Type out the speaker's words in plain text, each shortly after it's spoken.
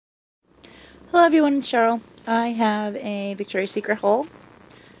Hello everyone, it's Cheryl. I have a Victoria's Secret haul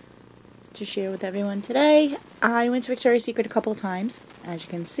to share with everyone today. I went to Victoria's Secret a couple of times, as you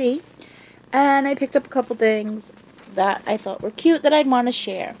can see, and I picked up a couple things that I thought were cute that I'd want to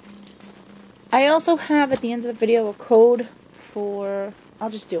share. I also have at the end of the video a code for, I'll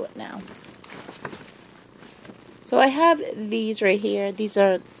just do it now. So I have these right here. These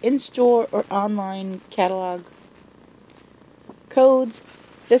are in-store or online catalog codes.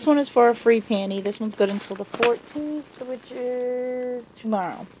 This one is for a free panty. This one's good until the 14th, which is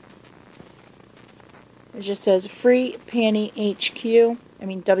tomorrow. It just says free panty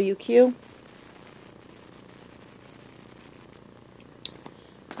WQ.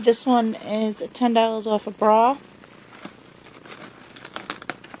 This one is $10 off a bra.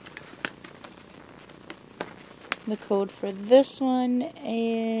 The code for this one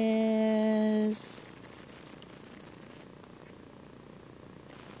is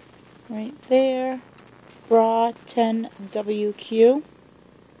right there, bra 10WQ.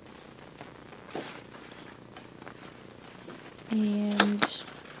 And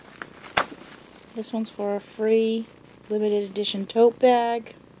this one's for a free limited edition tote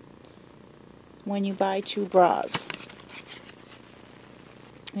bag when you buy 2 bras.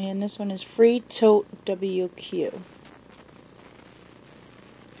 And this one is free tote WQ.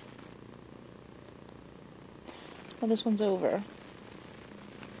 Oh, this one's over.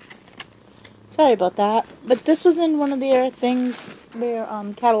 Sorry about that. But this was in one of their things, their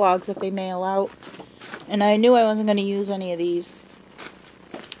catalogs that they mail out. And I knew I wasn't going to use any of these.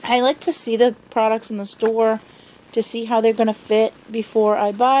 I like to see the products in the store to see how they're going to fit before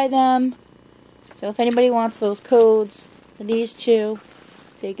I buy them. So if anybody wants those codes for these two,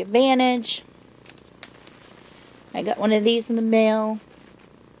 take advantage. I got one of these in the mail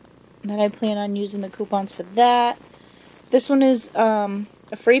that I plan on using the coupons for that. This one is a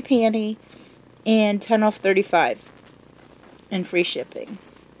free panty and 10 off 35 and free shipping.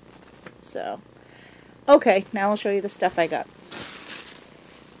 So, okay, now I'll show you the stuff I got.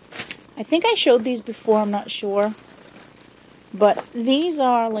 I think I showed these before, I'm not sure. But these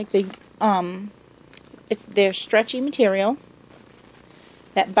are like the they're stretchy material.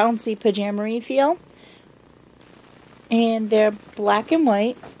 That bouncy pajama-y feel. And they're black and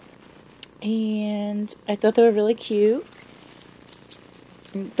white. And I thought they were really cute.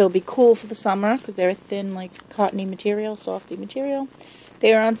 And they'll be cool for the summer because they're a thin, like, cottony material, softy material.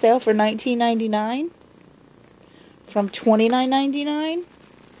 They are on sale for $19.99 from $29.99.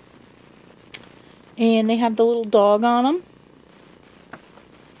 And they have the little dog on them.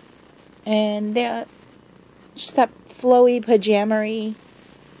 And they're just that flowy pajama-y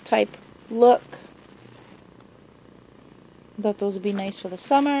type look. I thought those would be nice for the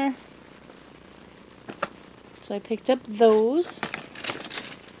summer. So I picked up those.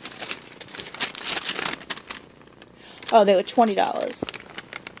 Oh, they were $20.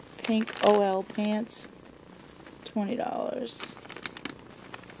 Pink OL pants. $20.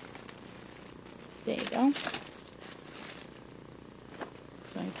 There you go.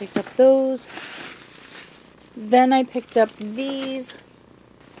 So I picked up those. Then I picked up these.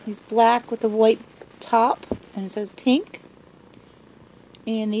 These black with a white top. And it says pink.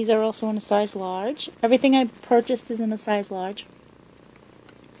 And these are also in a size large. Everything I purchased is in a size large.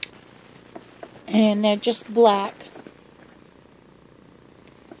 And they're just black.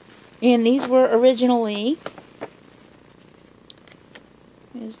 And these were originally,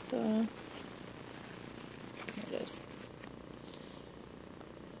 here's the, there it is,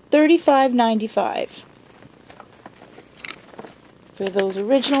 $35.95 for those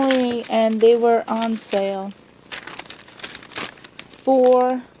originally, and they were on sale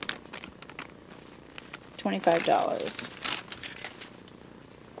for $25.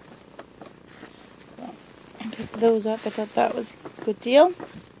 So I picked those up. I thought that was a good deal.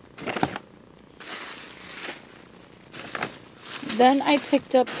 Then I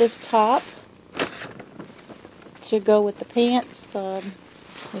picked up this top to go with the pants,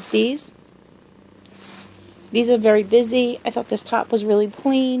 with these. These are very busy. I thought this top was really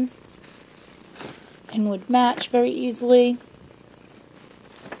clean and would match very easily.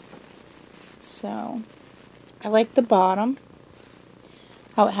 So, I like the bottom,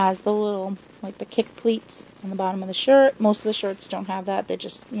 how it has the little, like the kick pleats on the bottom of the shirt. Most of the shirts don't have that. They're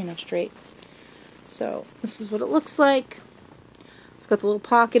just, straight. So, this is what it looks like. It's got the little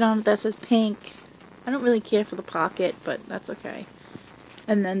pocket on it that says pink. I don't really care for the pocket, but that's okay.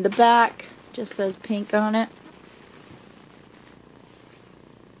 And then the back just says pink on it.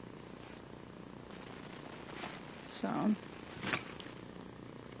 So,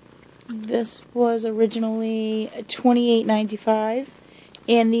 this was originally $28.95,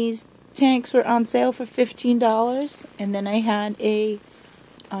 and these tanks were on sale for $15, and then I had a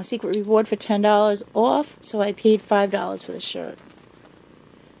secret reward for $10 off, so I paid $5 for the shirt.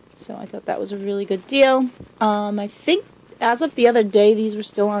 So I thought that was a really good deal. I think as of the other day, these were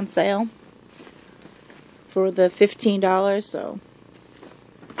still on sale for the $15, so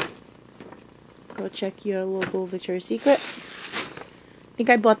go check your local Victoria's Secret. I think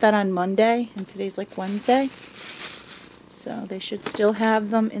I bought that on Monday, and today's like Wednesday. So they should still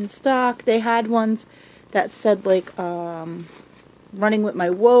have them in stock. They had ones that said like running with my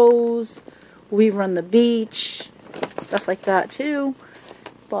woes, we run the beach, stuff like that too.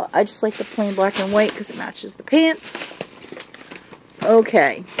 But I just like the plain black and white because it matches the pants.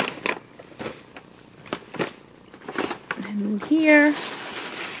 Okay. And here,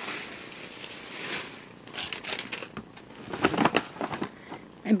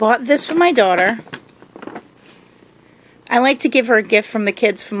 I bought this for my daughter. I like to give her a gift from the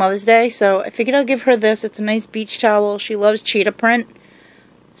kids for Mother's Day, so I figured I'll give her this. It's a nice beach towel. She loves cheetah print,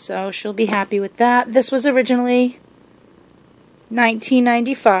 so she'll be happy with that. This was originally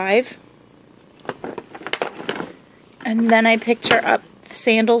 $19.95, and then I picked her up the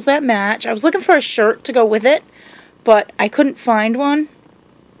sandals that match. I was looking for a shirt to go with it, but I couldn't find one,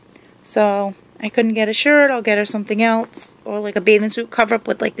 so I couldn't get a shirt. I'll get her something else, or like a bathing suit cover-up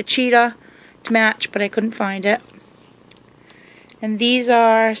with like the cheetah to match, but I couldn't find it. And these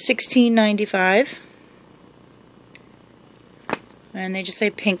are $16.95. And they just say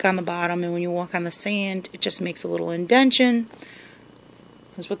pink on the bottom, and when you walk on the sand, it just makes a little indention.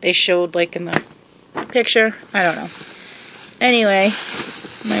 That's what they showed like in the picture. I don't know. Anyway,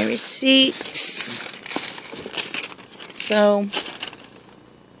 my receipts. So,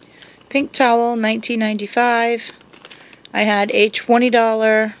 pink towel, $19.95. I had a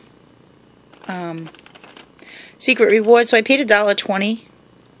 $20 secret reward, so I paid $1.20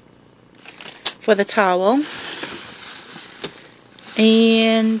 for the towel.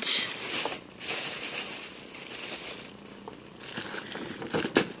 And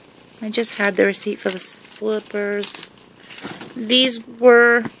I just had the receipt for the slippers. These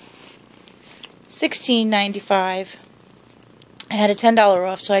were $16.95. I had a $10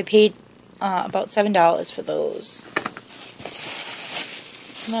 off, so I paid about $7 for those.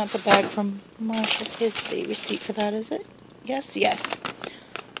 And that's a bag from Marshall. Here's the receipt for that, is it? Yes, yes.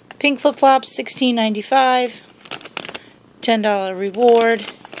 Pink flip-flops, $16.95. $10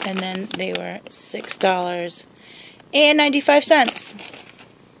 reward, and then they were $6.95.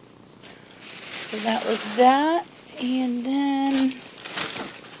 So that was that, and then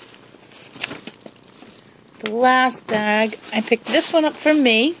the last bag, I picked this one up for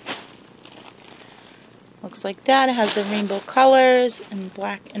me. Looks like that. It has the rainbow colors and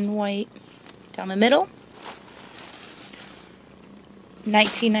black and white down the middle.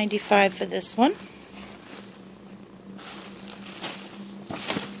 $19.95 for this one.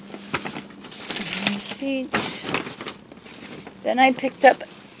 Then I picked up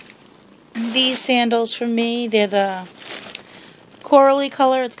these sandals for me. They're the corally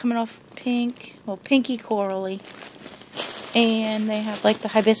color. It's coming off pink. Well, pinky corally. And they have like the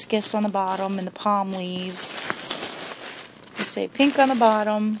hibiscus on the bottom and the palm leaves. They say pink on the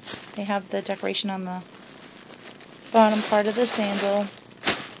bottom. They have the decoration on the bottom part of the sandal.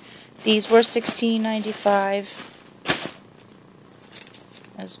 These were $16.95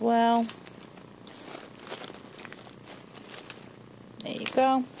 as well. There you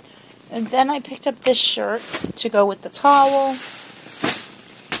go. And then I picked up this shirt to go with the towel.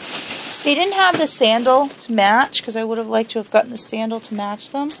 They didn't have the sandal to match, because I would have liked to have gotten the sandal to match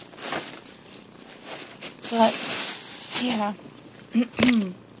them. But, yeah.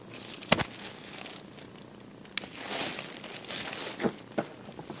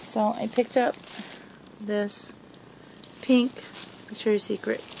 So I picked up this pink Victoria's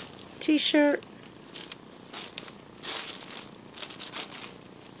Secret t-shirt.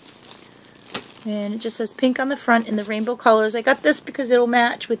 And it just says pink on the front in the rainbow colors. I got this because it'll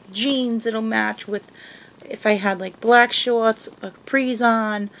match with jeans. It'll match with if I had like black shorts, or capris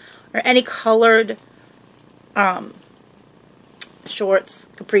on, or any colored shorts,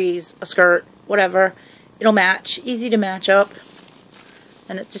 capris, a skirt, whatever. It'll match. Easy to match up.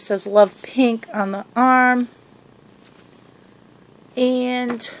 And it just says Love Pink on the arm.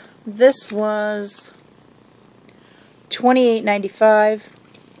 And this was $28.95.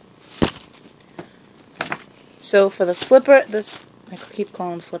 So for the slipper, I keep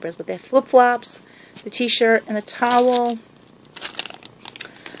calling them slippers, but they're flip-flops, the t-shirt, and the towel.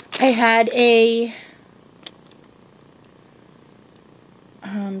 I had a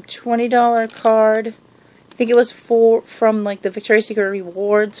 $20 card. I think it was from like the Victoria's Secret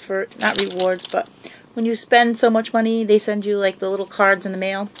rewards for, not rewards, but when you spend so much money, they send you like the little cards in the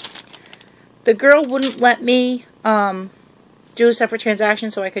mail. The girl wouldn't let me do a separate transaction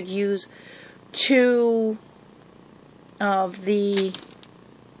so I could use 2 of the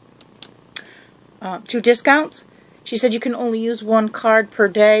 2 discounts. She said you can only use 1 card per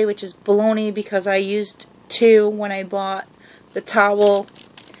day, which is baloney because I used 2 when I bought the towel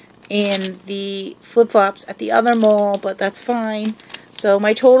and the flip-flops at the other mall, but that's fine. So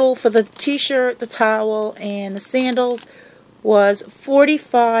my total for the t-shirt, the towel, and the sandals was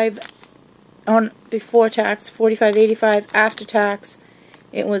 $45 on before tax, $45.85 after tax.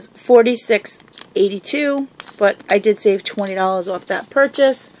 It was $46.82, but I did save $20 off that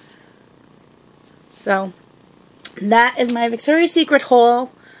purchase. So that is my Victoria's Secret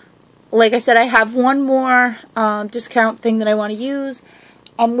haul. Like I said, I have one more discount thing that I want to use.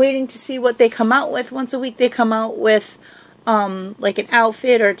 I'm waiting to see what they come out with. Once a week they come out with like an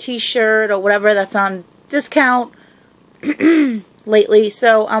outfit or a t-shirt or whatever that's on discount lately.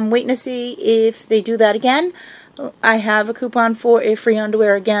 So I'm waiting to see if they do that again. I have a coupon for a free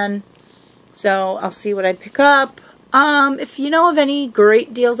underwear again. So I'll see what I pick up. If you know of any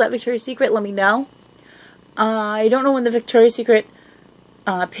great deals at Victoria's Secret, let me know. I don't know when the Victoria's Secret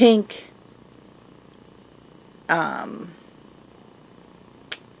pink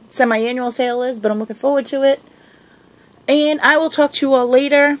semi-annual sale is, but I'm looking forward to it. And I will talk to you all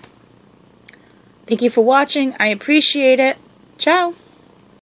later. Thank you for watching. I appreciate it. Ciao.